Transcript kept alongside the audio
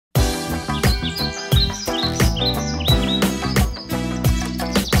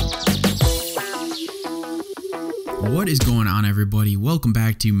is going on, everybody? Welcome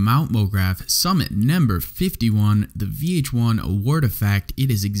back to Mount Mograph Summit number 51, the VH1 Award Effect. It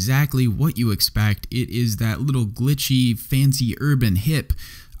is exactly what you expect. It is that little glitchy, fancy, urban hip.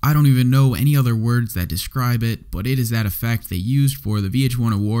 I don't even know any other words that describe it, but it is that effect they used for the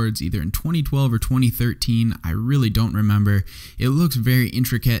VH1 Awards either in 2012 or 2013. I really don't remember. It looks very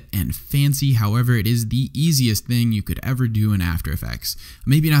intricate and fancy, however, it is the easiest thing you could ever do in After Effects.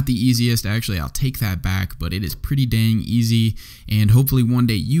 Maybe not the easiest, actually, I'll take that back, but it is pretty dang easy, and hopefully one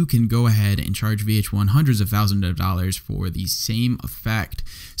day you can go ahead and charge VH1 hundreds of thousands of dollars for the same effect.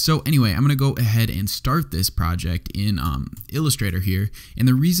 So anyway, I'm going to go ahead and start this project in Illustrator here, and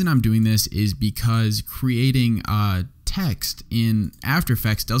the reason I'm doing this is because creating text in After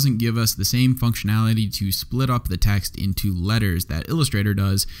Effects doesn't give us the same functionality to split up the text into letters that Illustrator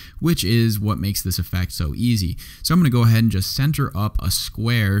does, which is what makes this effect so easy. So I'm going to go ahead and just center up a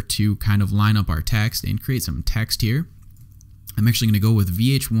square to kind of line up our text and create some text here. I'm actually going to go with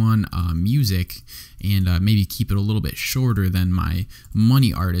VH1 Music and maybe keep it a little bit shorter than my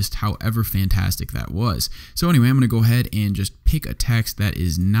Money Artist, however fantastic that was. So anyway, I'm going to go ahead and just pick a text that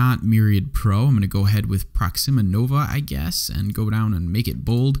is not Myriad Pro. I'm going to go ahead with Proxima Nova, I guess, and go down and make it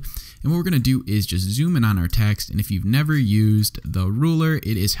bold. And what we're going to do is just zoom in on our text, and if you've never used the ruler,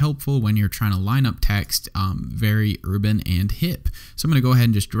 it is helpful when you're trying to line up text very urban and hip. So I'm going to go ahead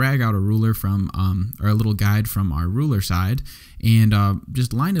and just drag out a ruler from, or a little guide from our ruler side, and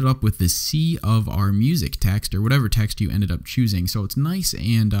just line it up with the C of our music text, or whatever text you ended up choosing. So it's nice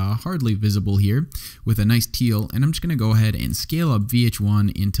and hardly visible here with a nice teal, and I'm just going to go ahead and scale up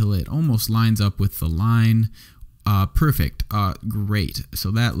VH1 until it almost lines up with the line. Perfect. Great. So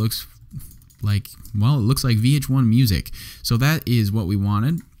that looks like, well, it looks like VH1 Music. So that is what we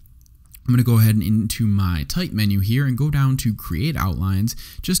wanted. I'm going to go ahead and into my type menu here and go down to create outlines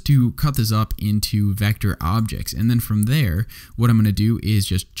just to cut this up into vector objects. And then from there, what I'm going to do is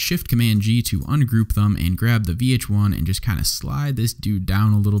just Shift Command G to ungroup them and grab the VH1 and just kind of slide this dude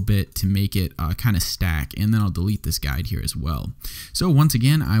down a little bit to make it kind of stack. And then I'll delete this guide here as well. So once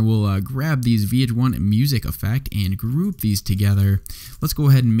again, I will grab these VH1 Music Effect and group these together. Let's go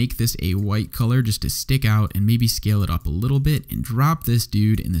ahead and make this a white color just to stick out and maybe scale it up a little bit and drop this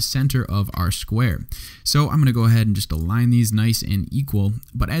dude in the center of our square. So I'm going to go ahead and just align these nice and equal,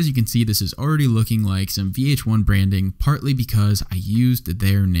 but as you can see, this is already looking like some VH1 branding, partly because I used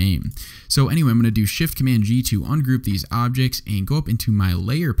their name. So anyway, I'm going to do Shift Command G to ungroup these objects and go up into my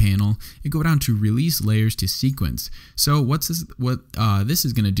layer panel and go down to release layers to sequence. So what this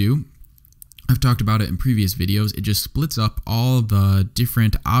is going to do, I've talked about it in previous videos, it just splits up all the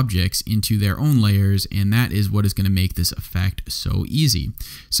different objects into their own layers, and that is what is going to make this effect so easy.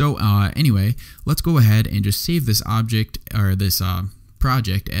 So anyway, let's go ahead and just save this object, or this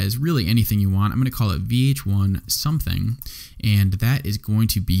project, as really anything you want. I'm going to call it VH1 something, and that is going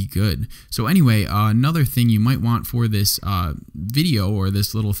to be good. So anyway, another thing you might want for this video, or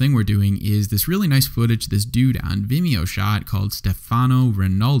this little thing we're doing, is this really nice footage this dude on Vimeo shot called Stefano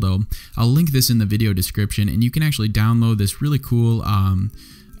Rinaldo. I'll link this in the video description, and you can actually download this really cool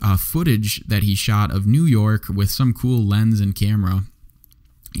footage that he shot of New York with some cool lens and camera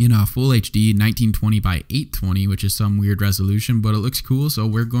in a full HD 1920 by 820, which is some weird resolution, but it looks cool, so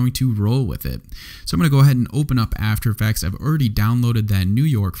we're going to roll with it. So I'm going to go ahead and open up After Effects. I've already downloaded that New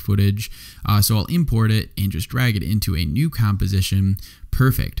York footage, so I'll import it and just drag it into a new composition.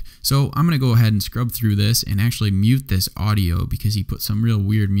 Perfect. So I'm going to go ahead and scrub through this and actually mute this audio because he put some real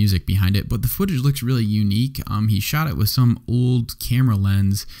weird music behind it, but the footage looks really unique. He shot it with some old camera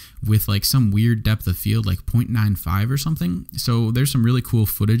lens with like some weird depth of field, like 0.95 or something. So there's some really cool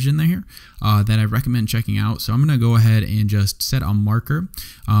footage in there that I recommend checking out. So I'm going to go ahead and just set a marker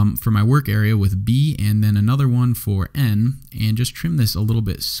for my work area with B, and then another one for N, and just trim this a little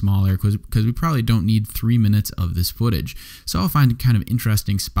bit smaller because we probably don't need 3 minutes of this footage. So I'll find kind of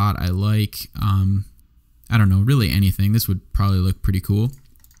interesting spot I like. I don't know, really anything. This would probably look pretty cool.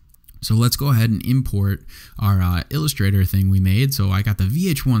 So let's go ahead and import our Illustrator thing we made. So I got the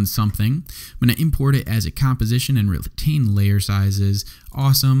VH1 something. I'm going to import it as a composition and retain layer sizes.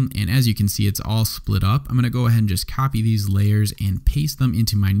 Awesome. And as you can see, it's all split up. I'm going to go ahead and just copy these layers and paste them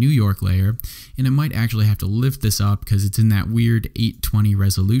into my New York layer. And I might actually have to lift this up because it's in that weird 820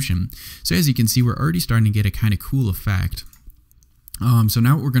 resolution. So as you can see, we're already starting to get a kind of cool effect. So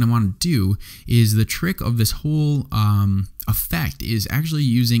now what we're going to want to do is the trick of this whole effect is actually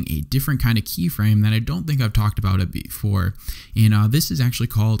using a different kind of keyframe that I don't think I've talked about it before, and this is actually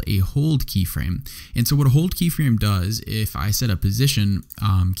called a hold keyframe. And so what a hold keyframe does, if I set a position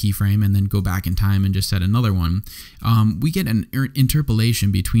keyframe and then go back in time and just set another one, we get an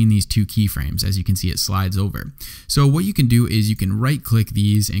interpolation between these two keyframes. As you can see, it slides over. So what you can do is you can right click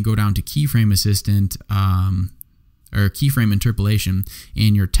these and go down to keyframe assistant, or keyframe interpolation,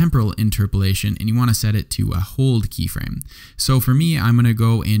 and your temporal interpolation, and you want to set it to a hold keyframe. So for me, I'm going to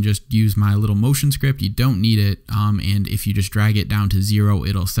go and just use my little motion script. You don't need it, and if you just drag it down to 0,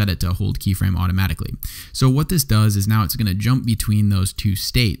 it'll set it to a hold keyframe automatically. So what this does is now it's going to jump between those two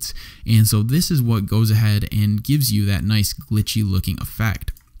states, and so this is what goes ahead and gives you that nice glitchy looking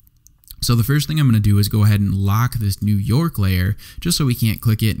effect. So the first thing I'm going to do is go ahead and lock this New York layer just so we can't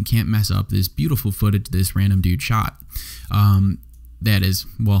click it and can't mess up this beautiful footage this random dude shot. That is,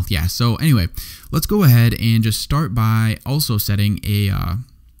 well, yeah. So anyway, let's go ahead and just start by also setting a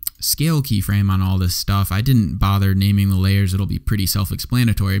scale keyframe on all this stuff. I didn't bother naming the layers. It'll be pretty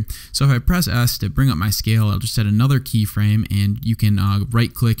self-explanatory. So if I press S to bring up my scale, I'll just set another keyframe, and you can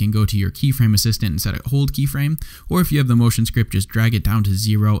right click and go to your keyframe assistant and set a hold keyframe, or if you have the motion script, just drag it down to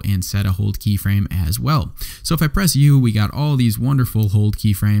 0 and set a hold keyframe as well. So if I press U, we got all these wonderful hold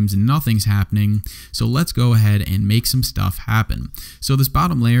keyframes and nothing's happening. So let's go ahead and make some stuff happen. So this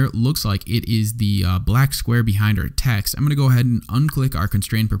bottom layer looks like it is the black square behind our text. I'm going to go ahead and unclick our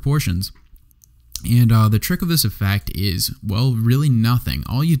constrained proportions. And the trick of this effect is, well, really nothing.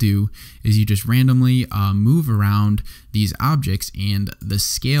 All you do is you just randomly move around these objects and the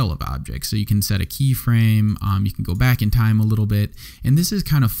scale of objects. So you can set a keyframe, you can go back in time a little bit, and this is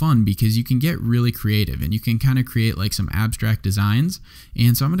kind of fun because you can get really creative and you can kind of create like some abstract designs.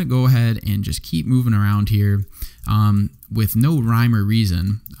 And so I'm going to go ahead and just keep moving around here with no rhyme or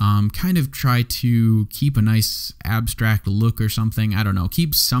reason. Kind of try to keep a nice abstract look or something. I don't know,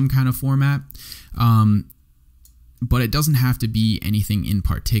 keep some kind of format. But it doesn't have to be anything in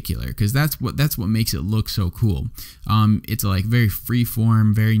particular, because that's what makes it look so cool. It's like very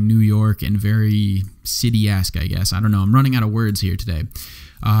freeform, very New York, and very city-esque, I guess. I don't know, I'm running out of words here today.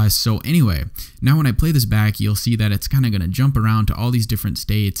 So anyway, now when I play this back, you'll see that it's kind of going to jump around to all these different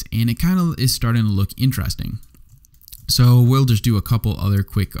states, and it kind of is starting to look interesting. So we'll just do a couple other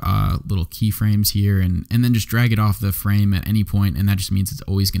quick little keyframes here, and then just drag it off the frame at any point, and that just means it's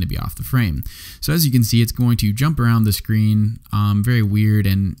always going to be off the frame. So as you can see, it's going to jump around the screen, very weird,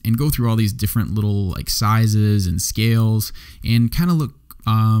 and go through all these different little like sizes and scales, and kind of look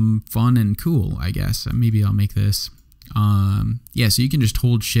fun and cool, I guess. Maybe I'll make this. Yeah, so you can just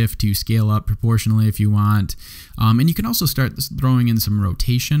hold shift to scale up proportionally if you want, and you can also start throwing in some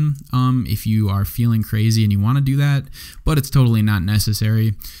rotation if you are feeling crazy and you want to do that, but it's totally not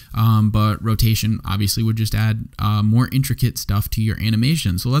necessary. But rotation obviously would just add more intricate stuff to your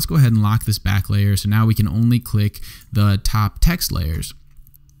animation. So let's go ahead and lock this back layer, so now we can only click the top text layers.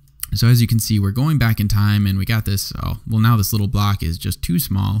 So as you can see, we're going back in time, and we got this, well, now this little block is just too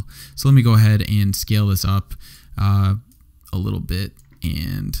small, so let me go ahead and scale this up a little bit,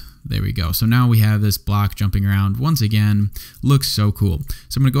 and there we go. So now we have this block jumping around once again. Looks so cool.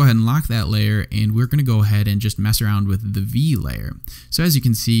 So I'm going to go ahead and lock that layer, and we're going to go ahead and just mess around with the V layer. So as you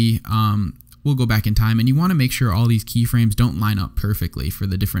can see, we'll go back in time, and you want to make sure all these keyframes don't line up perfectly for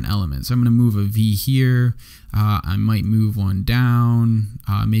the different elements. So I'm going to move a V here. I might move one down.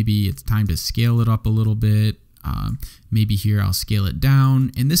 Maybe it's time to scale it up a little bit. Maybe here I'll scale it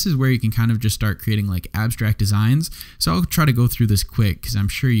down, and this is where you can kind of just start creating like abstract designs. So I'll try to go through this quick because I'm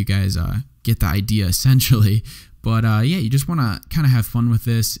sure you guys get the idea essentially. But yeah, you just want to kind of have fun with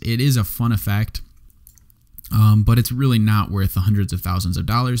this. It is a fun effect, but it's really not worth the hundreds of thousands of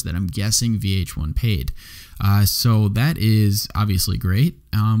dollars that I'm guessing VH1 paid. So that is obviously great.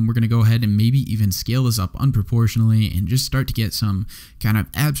 We're going to go ahead and maybe even scale this up unproportionally and just start to get some kind of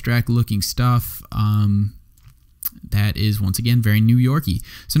abstract looking stuff. That is, once again, very New Yorky.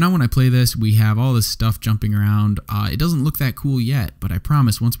 So now when I play this, we have all this stuff jumping around. It doesn't look that cool yet, but I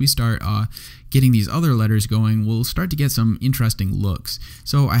promise once we start getting these other letters going, we'll start to get some interesting looks.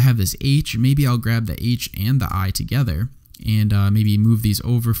 So I have this H. Maybe I'll grab the H and the I together, and maybe move these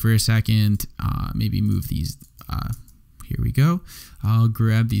over for a second. Maybe move these. Here we go. I'll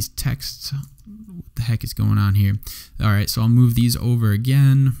grab these texts. What the heck is going on here? All right, so I'll move these over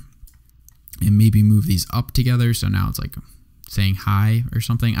again, and maybe move these up together, so now it's like saying hi or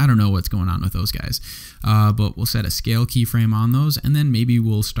something. I don't know what's going on with those guys, but we'll set a scale keyframe on those, and then maybe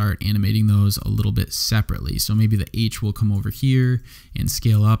we'll start animating those a little bit separately. So maybe the H will come over here and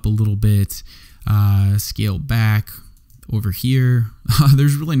scale up a little bit, scale back, over here.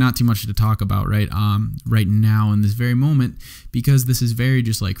 There's really not too much to talk about right now in this very moment, because this is very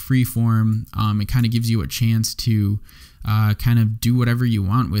just like free form. It kind of gives you a chance to kind of do whatever you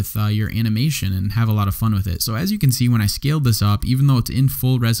want with your animation and have a lot of fun with it. So as you can see, when I scaled this up, even though it's in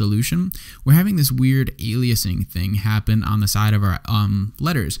full resolution, we're having this weird aliasing thing happen on the side of our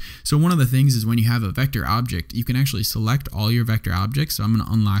letters. So one of the things is when you have a vector object, you can actually select all your vector objects. So I'm going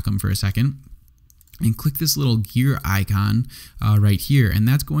to unlock them for a second and click this little gear icon right here, and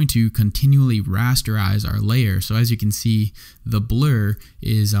that's going to continually rasterize our layer. So as you can see, the blur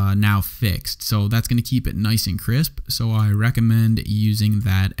is now fixed, so that's going to keep it nice and crisp. So I recommend using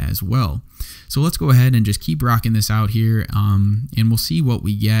that as well. So let's go ahead and just keep rocking this out here, and we'll see what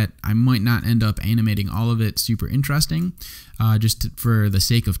we get. I might not end up animating all of it super interesting, just for the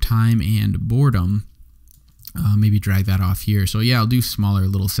sake of time and boredom. Maybe drag that off here. So yeah, I'll do smaller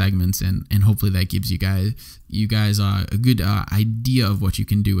little segments, and hopefully that gives you guys a good idea of what you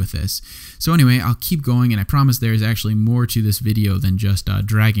can do with this. So anyway, I'll keep going, and I promise there's actually more to this video than just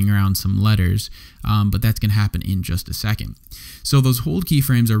dragging around some letters, but that's gonna happen in just a second. So those hold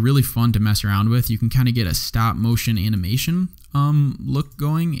keyframes are really fun to mess around with. You can kind of get a stop motion animation look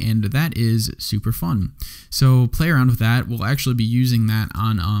going, and that is super fun. So play around with that. We'll actually be using that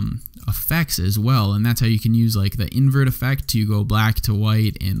on effects as well, and that's how you can use like the invert effect to go black to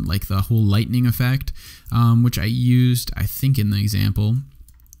white, and like the whole lightning effect, which I used, I think, in the example,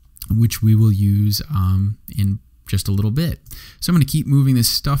 which we will use in just a little bit. So I'm going to keep moving this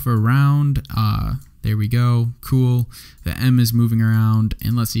stuff around. There we go. Cool. The M is moving around,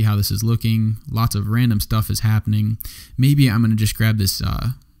 and let's see how this is looking. Lots of random stuff is happening. Maybe I'm going to just grab this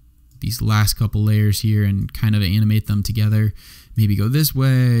these last couple layers here and kind of animate them together. Maybe go this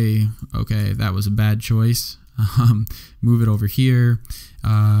way. Okay, that was a bad choice. Move it over here.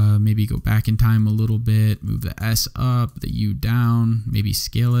 Maybe go back in time a little bit. Move the S up, the U down. Maybe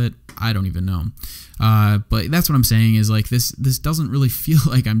scale it. I don't even know. But that's what I'm saying is like this doesn't really feel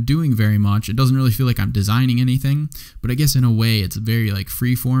like I'm doing very much. It doesn't really feel like I'm designing anything. But I guess in a way it's very like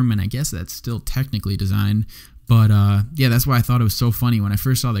free form, and I guess that's still technically design. But yeah, that's why I thought it was so funny when I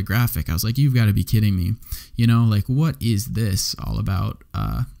first saw the graphic. I was like, you've got to be kidding me. You know, like, what is this all about?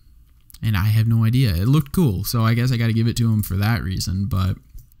 And I have no idea. It looked cool, so I guess I got to give it to him for that reason. But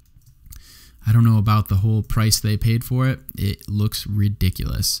I don't know about the whole price they paid for it. It looks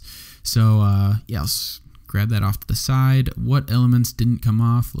ridiculous. So yeah, I'll grab that off to the side. What elements didn't come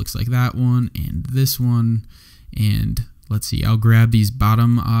off? Looks like that one and this one. And let's see, I'll grab these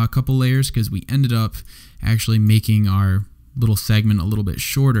bottom couple layers because we ended up actually making our little segment a little bit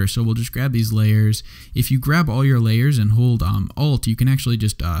shorter. So we'll just grab these layers. If you grab all your layers and hold Alt, you can actually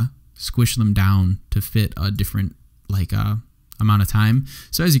just squish them down to fit a different like amount of time.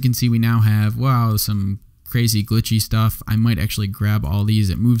 So as you can see, we now have, wow, some crazy glitchy stuff. I might actually grab all these.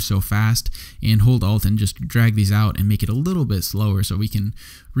 It moves so fast, and hold Alt and just drag these out and make it a little bit slower so we can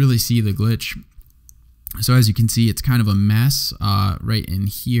really see the glitch. So as you can see, it's kind of a mess right in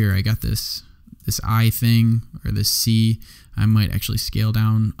here. I got this I thing, or this C. I might actually scale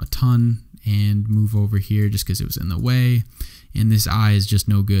down a ton and move over here just because it was in the way. And this I is just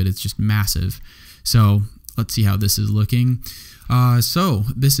no good. It's just massive. So let's see how this is looking. So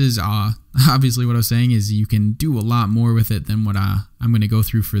this is obviously what I was saying is you can do a lot more with it than what I'm going to go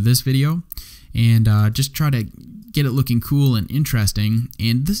through for this video, and just try to get it looking cool and interesting.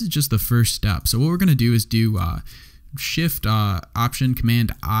 And this is just the first step. So what we're going to do is do Shift Option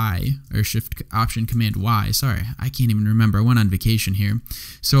Command I, or Shift Option Command Y. Sorry, I can't even remember. I went on vacation here.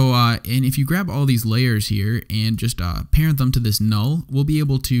 So and if you grab all these layers here and just parent them to this null, we'll be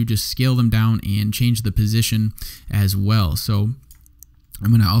able to just scale them down and change the position as well. So I'm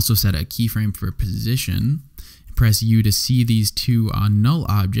going to also set a keyframe for position. Press U to see these two null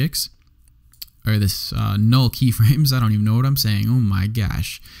objects, or this null keyframes. I don't even know what I'm saying. Oh my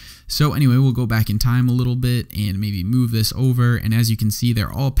gosh. So anyway, we'll go back in time a little bit and maybe move this over, and as you can see,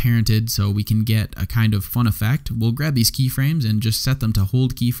 they're all parented, so we can get a kind of fun effect. We'll grab these keyframes and just set them to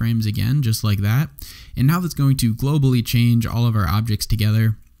hold keyframes again, just like that. And now that's going to globally change all of our objects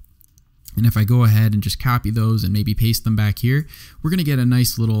together. And if I go ahead and just copy those and maybe paste them back here, we're going to get a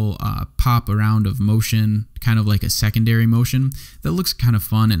nice little pop around of motion, kind of like a secondary motion that looks kind of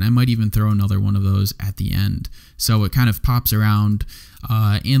fun, and I might even throw another one of those at the end. So it kind of pops around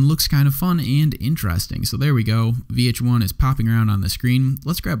and looks kind of fun and interesting. So there we go. VH1 is popping around on the screen.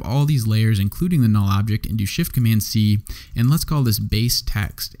 Let's grab all these layers, including the null object, and do Shift Command C, and let's call this base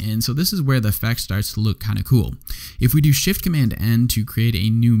text. And so this is where the effect starts to look kind of cool. If we do Shift Command N to create a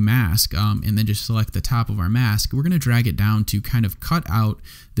new mask, and then just select the top of our mask, we're going to drag it down to kind of cut out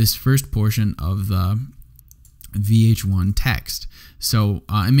this first portion of the VH1 text. So,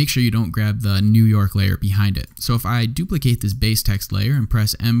 and make sure you don't grab the New York layer behind it. So if I duplicate this base text layer and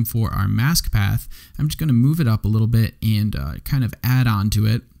press M for our mask path, I'm just going to move it up a little bit and kind of add on to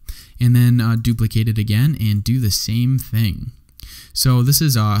it, and then duplicate it again and do the same thing. So this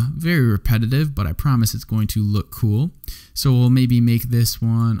is very repetitive, but I promise it's going to look cool. So we'll maybe make this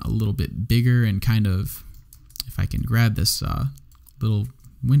one a little bit bigger and kind of, if I can grab this little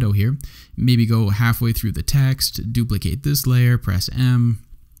window here, maybe go halfway through the text, duplicate this layer, press M,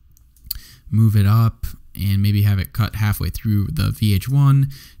 move it up, and maybe have it cut halfway through the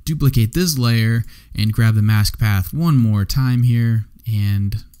VH1, duplicate this layer, and grab the mask path one more time here,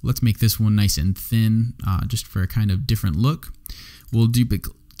 and let's make this one nice and thin, just for a kind of different look. We'll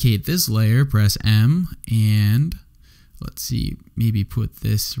duplicate this layer, press M, and let's see, maybe put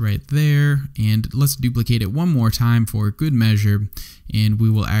this right there, and let's duplicate it one more time for good measure, and we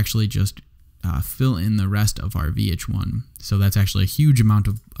will actually just fill in the rest of our VH1. So that's actually a huge amount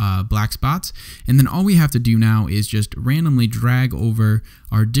of black spots, and then all we have to do now is just randomly drag over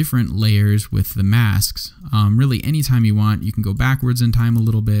our different layers with the masks. Really anytime you want, you can go backwards in time a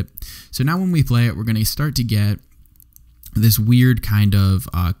little bit. So now when we play it, we're going to start to get this weird kind of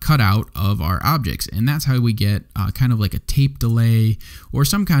cutout of our objects, and that's how we get kind of like a tape delay or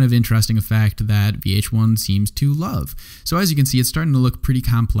some kind of interesting effect that VH1 seems to love. So as you can see, it's starting to look pretty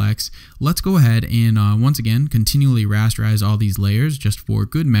complex. Let's go ahead and once again continually rasterize all these layers just for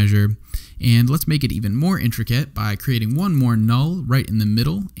good measure, and let's make it even more intricate by creating one more null right in the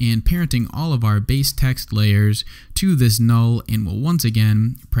middle and parenting all of our base text layers to this null, and we'll once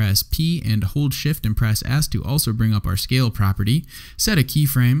again press P and hold Shift and press S to also bring up our scale property, set a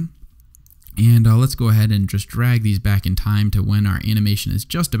keyframe, and let's go ahead and just drag these back in time to when our animation is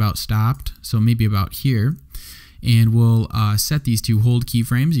just about stopped, so maybe about here. And we'll set these to hold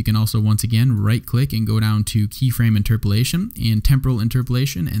keyframes. You can also once again right click and go down to keyframe interpolation and temporal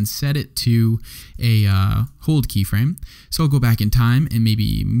interpolation and set it to a hold keyframe. So I'll go back in time and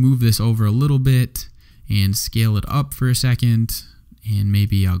maybe move this over a little bit and scale it up for a second, and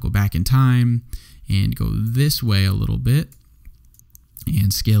maybe I'll go back in time and go this way a little bit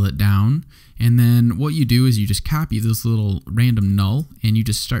and scale it down. And then what you do is you just copy this little random null and you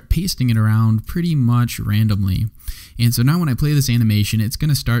just start pasting it around pretty much randomly. And so now when I play this animation, it's going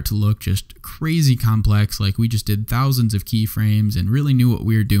to start to look just crazy complex, like we just did thousands of keyframes and really knew what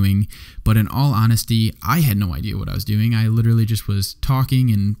we were doing. But in all honesty, I had no idea what I was doing. I literally just was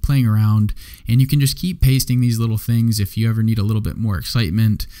talking and playing around, and you can just keep pasting these little things if you ever need a little bit more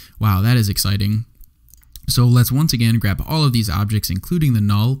excitement. Wow, that is exciting. So let's once again grab all of these objects, including the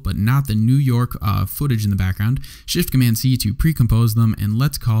null, but not the New York footage in the background. Shift-Command-C to pre-compose them, and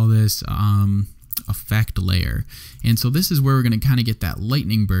let's call this effect layer. And so this is where we're going to kind of get that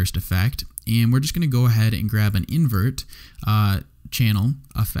lightning burst effect, and we're just going to go ahead and grab an invert channel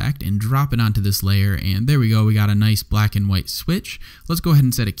effect and drop it onto this layer, and there we go, we got a nice black and white switch. Let's go ahead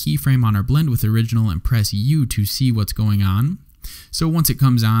and set a keyframe on our blend with original and press U to see what's going on. So once it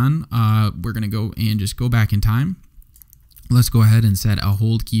comes on, we're going to go and just go back in time. Let's go ahead and set a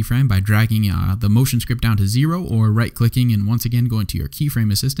hold keyframe by dragging the motion script down to 0 or right clicking and once again going to your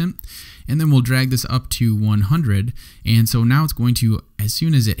keyframe assistant. And then we'll drag this up to 100. And so now it's going to, as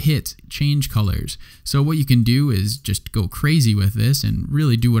soon as it hits, change colors. So what you can do is just go crazy with this and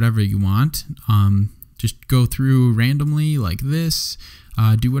really do whatever you want. Just go through randomly like this.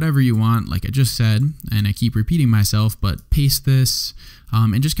 Do whatever you want, like I just said, and I keep repeating myself, but paste this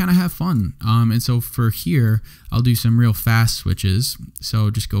and just kind of have fun. And so for here, I'll do some real fast switches. So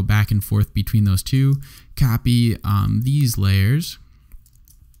just go back and forth between those two, copy these layers,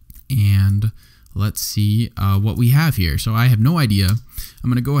 and let's see what we have here. So I have no idea. I'm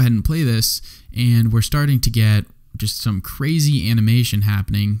going to go ahead and play this, and we're starting to get just some crazy animation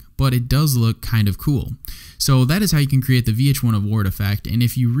happening, but it does look kind of cool. So that is how you can create the VH1 Award Effect, and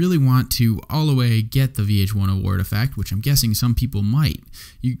if you really want to all the way get the VH1 Award Effect, which I'm guessing some people might,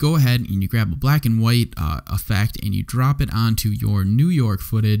 you go ahead and you grab a black and white effect and you drop it onto your New York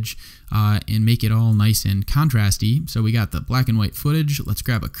footage and make it all nice and contrasty. So we got the black and white footage. Let's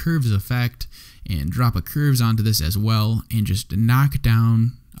grab a curves effect and drop a curves onto this as well and just knock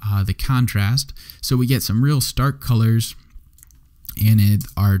down the contrast so we get some real stark colors, and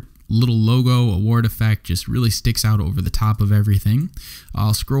our little logo award effect just really sticks out over the top of everything.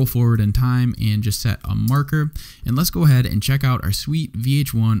 I'll scroll forward in time and just set a marker, and let's go ahead and check out our sweet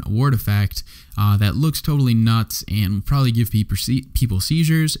VH1 award effect that looks totally nuts and will probably give people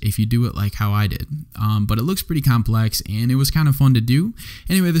seizures if you do it like how I did. But it looks pretty complex and it was kind of fun to do.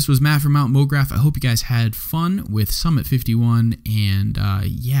 Anyway, this was Matt from Mograph. I hope you guys had fun with Summit 51, and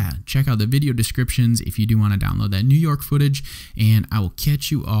yeah, check out the video descriptions if you do want to download that New York footage, and I will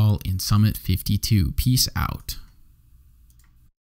catch you all in Summit 52. Peace out.